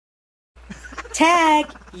Tag,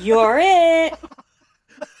 you're it.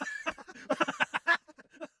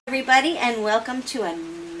 Everybody, and welcome to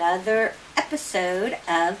another episode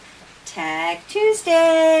of Tag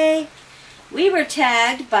Tuesday. We were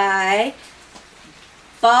tagged by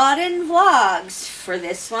Baden Vlogs for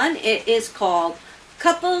this one. It is called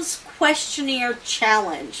Couples Questionnaire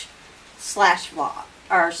Challenge /vlog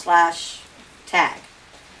or /tag.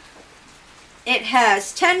 It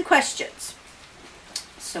has 10 questions.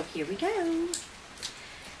 So here we go.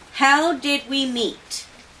 How did we meet?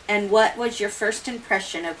 And what was your first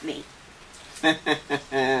impression of me? Do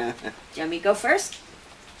you want me to go first?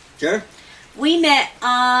 Sure. We met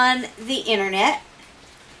on the internet,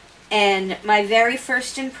 and my very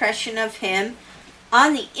first impression of him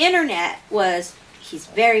on the internet was he's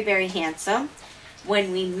very, very handsome.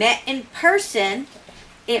 When we met in person,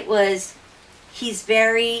 it was he's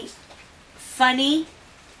very funny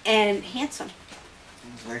and handsome.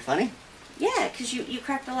 Very funny? Yeah, because you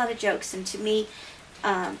cracked a lot of jokes, and to me,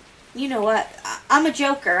 you know what, I'm a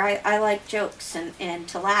joker. I like jokes and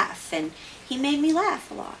to laugh, and he made me laugh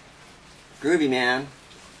a lot. Groovy, man.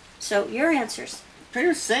 So, your answers. Pretty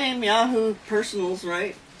much the same. Yahoo Personals,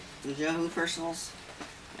 right? It was Yahoo Personals.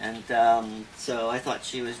 And so I thought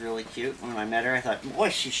she was really cute. When I met her, I thought, boy,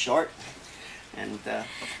 she's short. And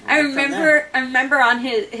I remember on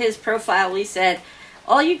his profile, he said,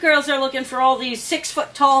 all you girls are looking for all these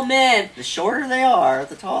 6-foot tall men. The shorter they are,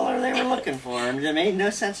 the taller they were looking for. And it made no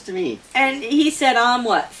sense to me. And he said, I'm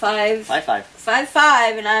what, 5'5"?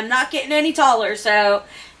 5'5", and I'm not getting any taller, so...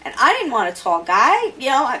 And I didn't want a tall guy. You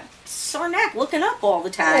know, I sore neck looking up all the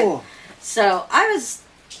time. Oh. So I was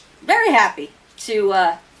very happy to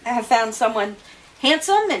have found someone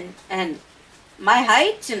handsome and my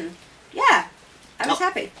height, and yeah, I was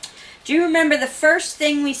happy. Do you remember the first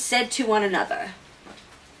thing we said to one another?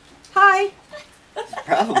 Hi.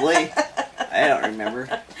 Probably. I don't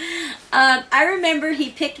remember. I remember he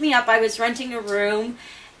picked me up. I was renting a room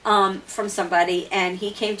from somebody, and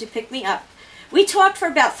he came to pick me up. We talked for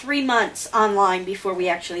about 3 months online before we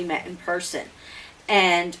actually met in person.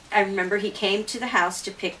 And I remember he came to the house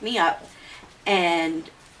to pick me up, and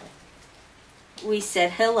we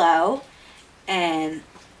said hello. And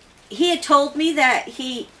he had told me that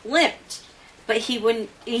he limped, but he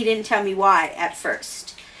didn't tell me why at first.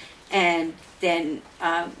 And then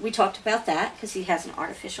we talked about that because he has an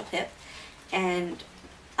artificial hip. And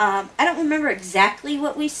I don't remember exactly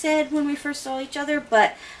what we said when we first saw each other,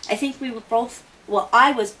 but I think we were both, well,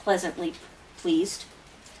 I was pleasantly pleased.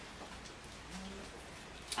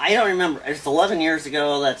 I don't remember. It's 11 years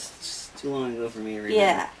ago. That's just too long ago for me to remember.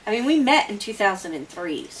 Yeah. I mean, we met in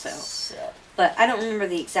 2003, so. But I don't remember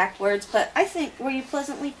the exact words, but I think, were you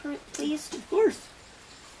pleasantly pleased? Of course.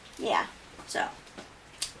 Yeah. So.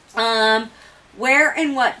 Where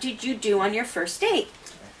and what did you do on your first date?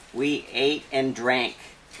 We ate and drank.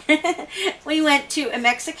 We went to a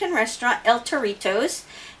Mexican restaurant, El Torito's,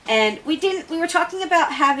 and we were talking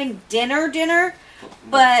about having dinner,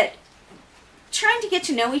 but trying to get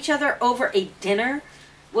to know each other over a dinner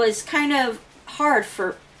was kind of hard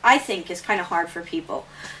I think is kind of hard for people.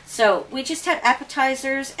 So we just had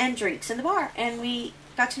appetizers and drinks in the bar, and we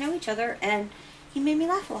got to know each other, and he made me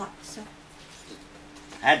laugh a lot, so.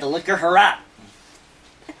 I had to liquor her up.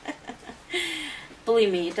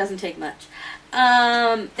 Believe me, it doesn't take much.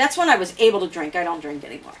 That's when I was able to drink. I don't drink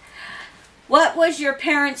anymore. What was your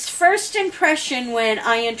parents' first impression when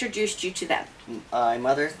I introduced you to them? My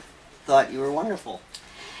mother thought you were wonderful.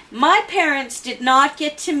 My parents did not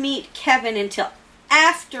get to meet Kevin until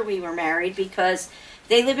after we were married because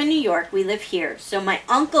they live in New York. We live here. So my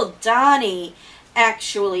Uncle Donnie,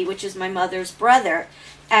 actually, which is my mother's brother,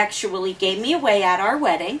 actually gave me away at our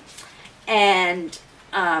wedding. And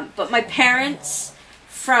but my parents,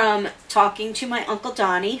 from talking to my Uncle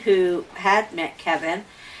Donnie, who had met Kevin,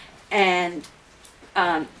 and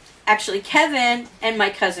actually Kevin and my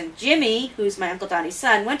cousin Jimmy, who's my Uncle Donnie's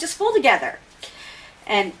son, went to school together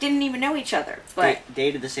and didn't even know each other. But they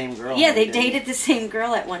dated the same girl. Yeah, they dated the same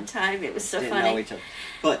girl at one time. It was so funny. Didn't know each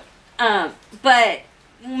other. But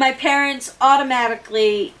my parents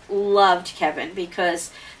automatically loved Kevin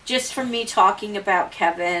because just from me talking about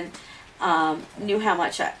Kevin, knew how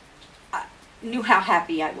much knew how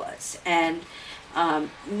happy I was, and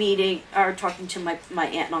meeting or talking to my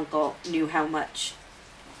aunt and uncle knew how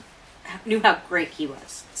great he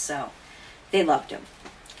was. So they loved him.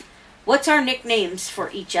 What's our nicknames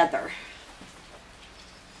for each other?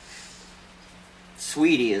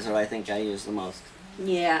 Sweetie is what I think I use the most.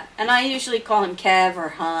 Yeah, and I usually call him Kev or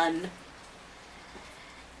Hun.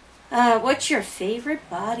 What's your favorite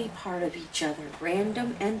body part of each other?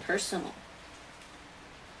 Random and personal.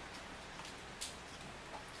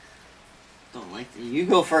 don't like you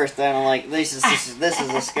go first. I don't like this is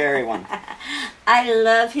a scary one. I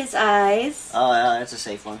love his eyes. Oh, yeah, that's a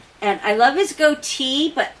safe one. And I love his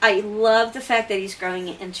goatee, but I love the fact that he's growing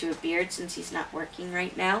it into a beard since he's not working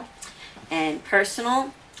right now. And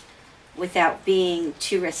personal, without being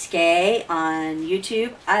too risque on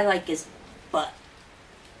YouTube, I like his butt.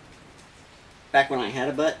 Back when I had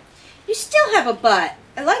a butt? You still have a butt.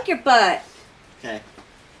 I like your butt. Okay.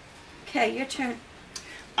 Okay, your turn.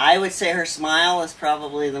 I would say her smile is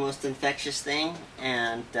probably the most infectious thing,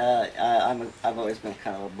 and I've always been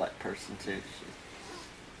kind of a butt person too.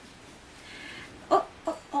 Oh,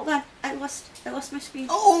 hold on. I lost my screen.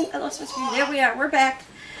 Oh! I lost my screen. There we are. We're back.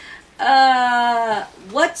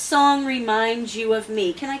 What song reminds you of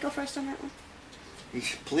me? Can I go first on that one?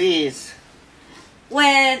 Please.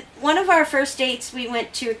 When one of our first dates, we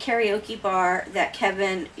went to a karaoke bar that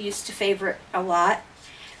Kevin used to favorite a lot.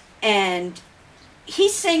 And he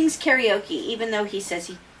sings karaoke, even though he says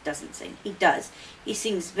he doesn't sing. He does. He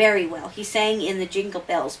sings very well. He sang in the Jingle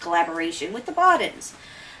Bells collaboration with the Boddens.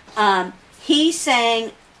 He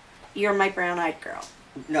sang You're My Brown-Eyed Girl.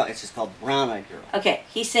 No, it's just called Brown-Eyed Girl. Okay,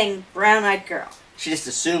 he sang Brown-Eyed Girl. She just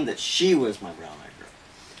assumed that she was my brown-eyed girl.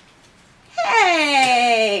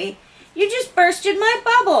 Hey! You just bursted my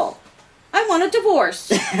bubble. I want a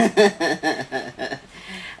divorce.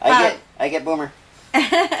 I get boomer.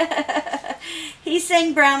 He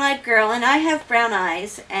sang Brown-Eyed Girl, and I have brown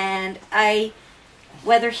eyes, and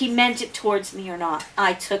whether he meant it towards me or not,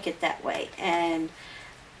 I took it that way, and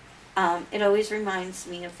it always reminds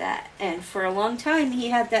me of that. And for a long time, he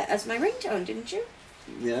had that as my ringtone, didn't you?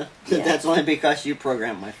 Yeah. Yeah. That's only because you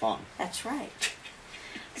programmed my phone. That's right.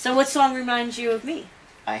 So what song reminds you of me?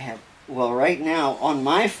 Well, right now, on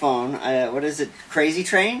my phone, what is it, Crazy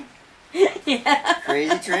Train? Yeah.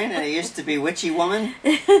 Crazy Train, and it used to be Witchy Woman.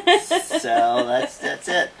 So that's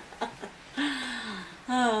it.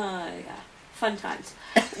 Oh, yeah. Fun times.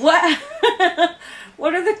 What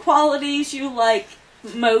are the qualities you like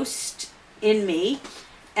most in me,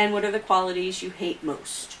 and what are the qualities you hate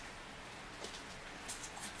most?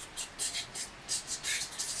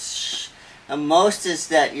 Most is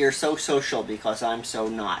that you're so social because I'm so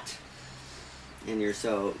not. And you're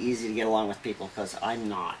so easy to get along with people because I'm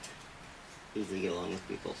not easy to get along with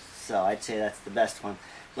people. So I'd say that's the best one.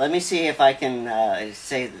 Let me see if I can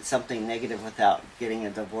say something negative without getting a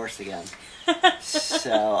divorce again.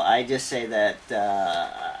 So I just say that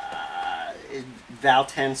Val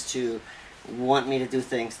tends to want me to do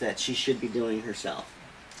things that she should be doing herself.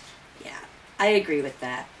 Yeah, I agree with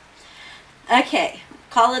that. Okay,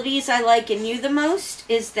 qualities I like in you the most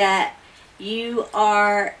is that you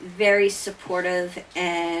are very supportive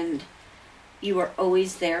and you are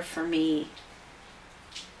always there for me,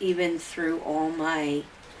 even through all my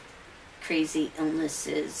crazy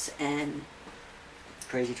illnesses and...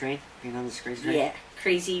 Crazy train? Being on this crazy train? Yeah,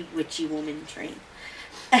 crazy witchy woman train.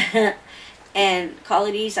 And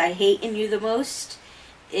qualities I hate in you the most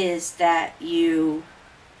is that you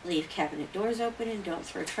leave cabinet doors open and don't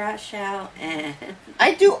throw trash out, and...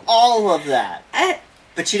 I do all of that.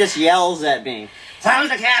 But she just yells at me. Close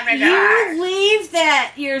the cabinet door! You leave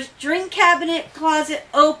your drink cabinet closet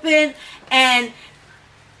open, and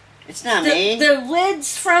it's not me. The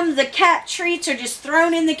lids from the cat treats are just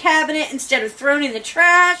thrown in the cabinet instead of thrown in the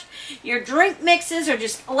trash. Your drink mixes are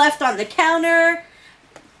just left on the counter.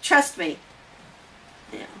 Trust me.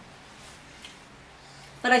 Yeah.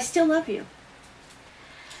 But I still love you.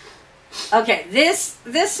 Okay, this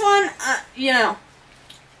one,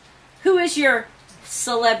 who is your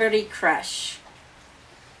celebrity crush?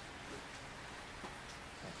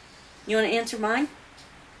 You want to answer mine?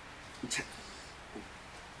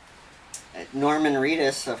 Norman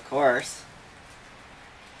Reedus, of course.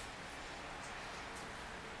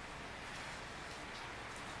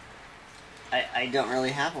 I don't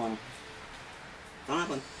really have one. Don't have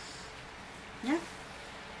one. Yeah.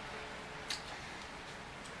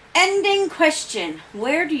 Ending question.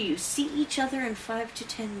 Where do you see each other in 5 to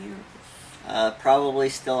 10 years? Probably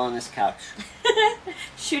still on this couch.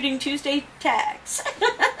 Shooting Tuesday tags.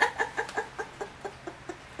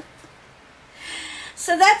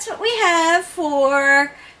 So that's what we have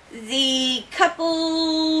for the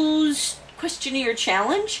couples questionnaire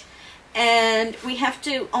challenge. And we have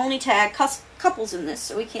to only tag couples in this,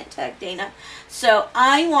 so we can't tag Dana. So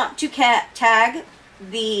I want to tag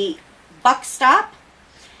the Buckstop,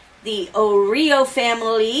 the Oreo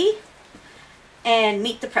family, and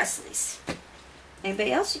Meet the Presleys.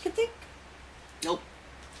 Anybody else you could think? Nope.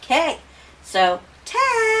 Okay, so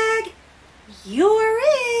tag, you're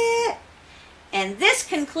it. And this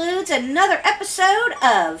concludes another episode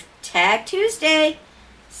of Tag Tuesday.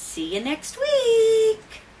 See you next week.